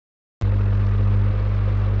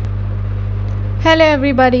Hello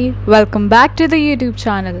everybody, welcome back to the YouTube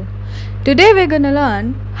channel. Today we're gonna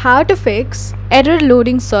learn how to fix error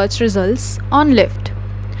loading search results on Lyft.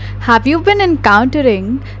 Have you been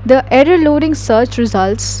encountering the error loading search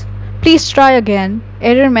results? Please try again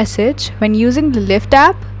error message when using the Lyft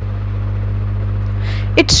app?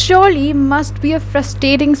 It surely must be a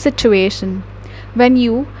frustrating situation when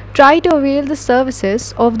you try to avail the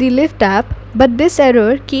services of the Lyft app but this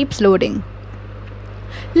error keeps loading.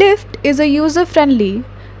 Lyft is a user-friendly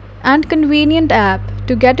and convenient app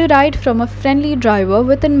to get a ride from a friendly driver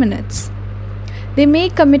within minutes. They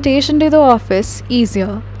make commutation to the office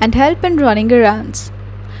easier and help in running errands.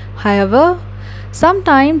 However,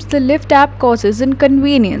 sometimes the Lyft app causes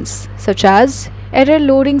inconvenience such as error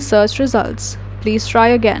loading search results. Please try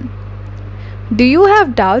again. Do you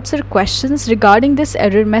have doubts or questions regarding this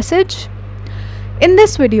error message? In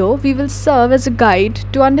this video, we will serve as a guide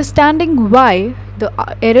to understanding why the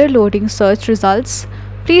error loading search results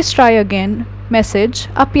 "please try again" message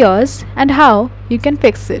appears and how you can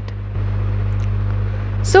fix it.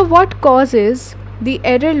 So what causes the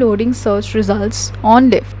error loading search results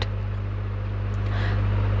on Lyft?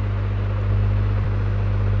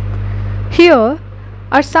 Here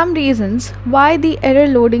are some reasons why the error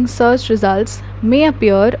loading search results may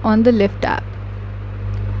appear on the Lyft app.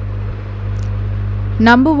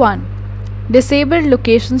 Number 1. Disabled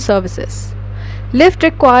location services. Lyft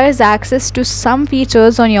requires access to some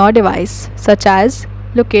features on your device such as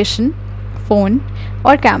location, phone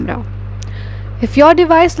or camera. If your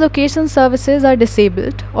device location services are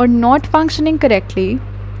disabled or not functioning correctly,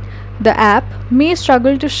 the app may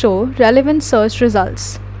struggle to show relevant search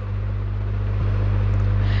results.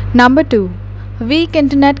 Number 2. Weak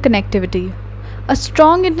internet connectivity. A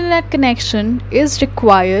strong internet connection is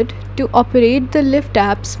required to operate the Lyft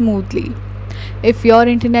app smoothly. If your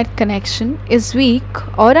internet connection is weak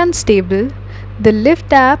or unstable, the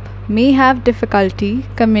Lyft app may have difficulty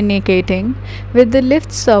communicating with the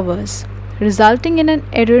Lyft servers, resulting in an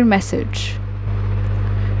error message.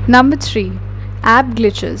 Number 3. App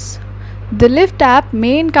glitches. The Lyft app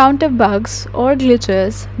may encounter bugs or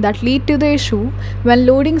glitches that lead to the issue when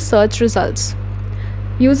loading search results.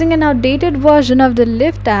 Using an outdated version of the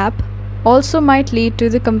Lyft app also might lead to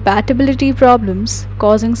the compatibility problems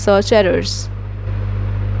causing search errors.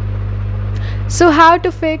 So how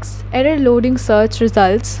to fix error loading search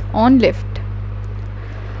results on Lyft?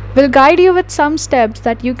 We'll guide you with some steps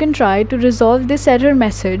that you can try to resolve this error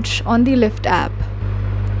message on the Lyft app.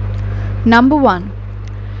 Number 1.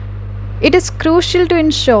 It is crucial to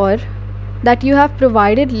ensure that you have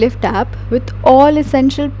provided Lyft app with all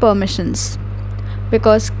essential permissions,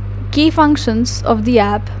 because key functions of the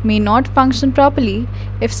app may not function properly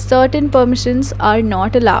if certain permissions are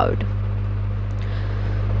not allowed.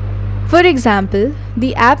 For example,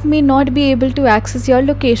 the app may not be able to access your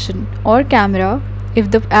location or camera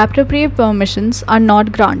if the appropriate permissions are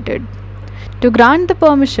not granted. To grant the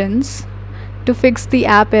permissions to fix the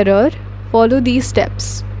app error, follow these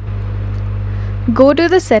steps. Go to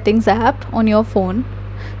the Settings app on your phone,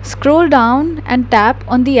 scroll down and tap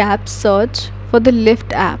on the app search for the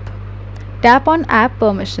Lyft app. Tap on App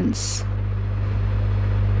Permissions.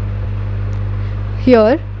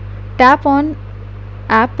 Here, tap on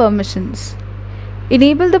App Permissions.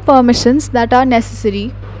 Enable the permissions that are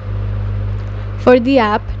necessary for the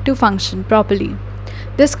app to function properly.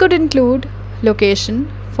 This could include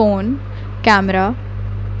location, phone, camera.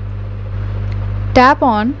 Tap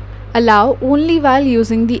on Allow only while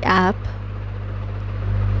using the app.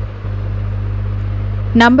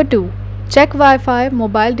 Number 2. Check Wi-Fi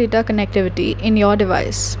mobile data connectivity in your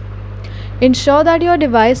device. Ensure that your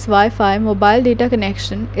device Wi-Fi mobile data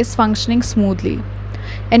connection is functioning smoothly.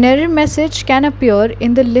 An error message can appear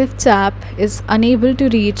in the Lyft app is unable to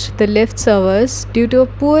reach the Lyft servers due to a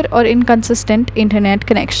poor or inconsistent internet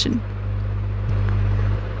connection.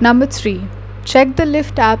 Number 3. Check the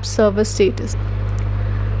Lyft app server status.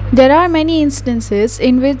 There are many instances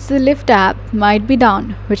in which the Lyft app might be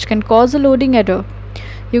down, which can cause a loading error.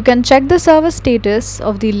 You can check the server status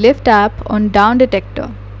of the Lyft app on Down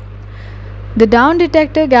Detector. The Down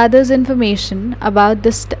Detector gathers information about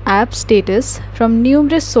the app status from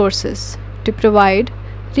numerous sources to provide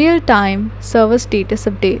real-time server status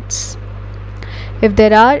updates. If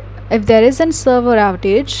there is a server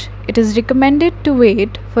outage, it is recommended to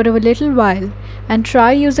wait for a little while and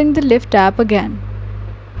try using the Lyft app again.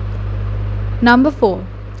 Number 4.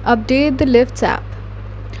 Update the Lyft app.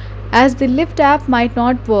 As the Lyft app might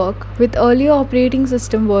not work with earlier operating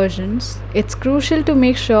system versions, it's crucial to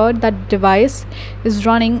make sure that the device is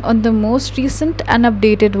running on the most recent and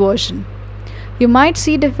updated version. You might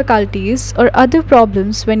see difficulties or other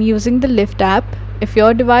problems when using the Lyft app if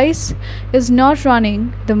your device is not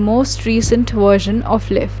running the most recent version of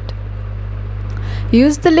Lyft.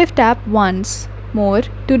 Use the Lyft app once more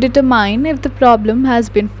to determine if the problem has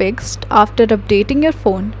been fixed after updating your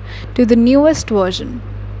phone to the newest version.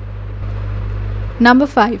 Number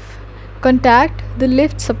 5. Contact the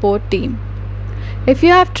Lyft support team. If you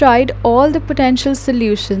have tried all the potential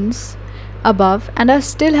solutions above and are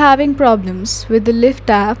still having problems with the Lyft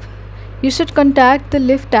app, you should contact the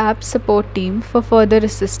Lyft app support team for further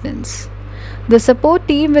assistance. The support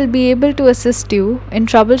team will be able to assist you in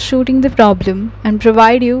troubleshooting the problem and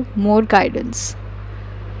provide you more guidance.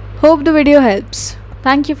 Hope the video helps.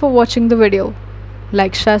 Thank you for watching the video.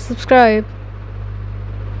 Like, share, subscribe.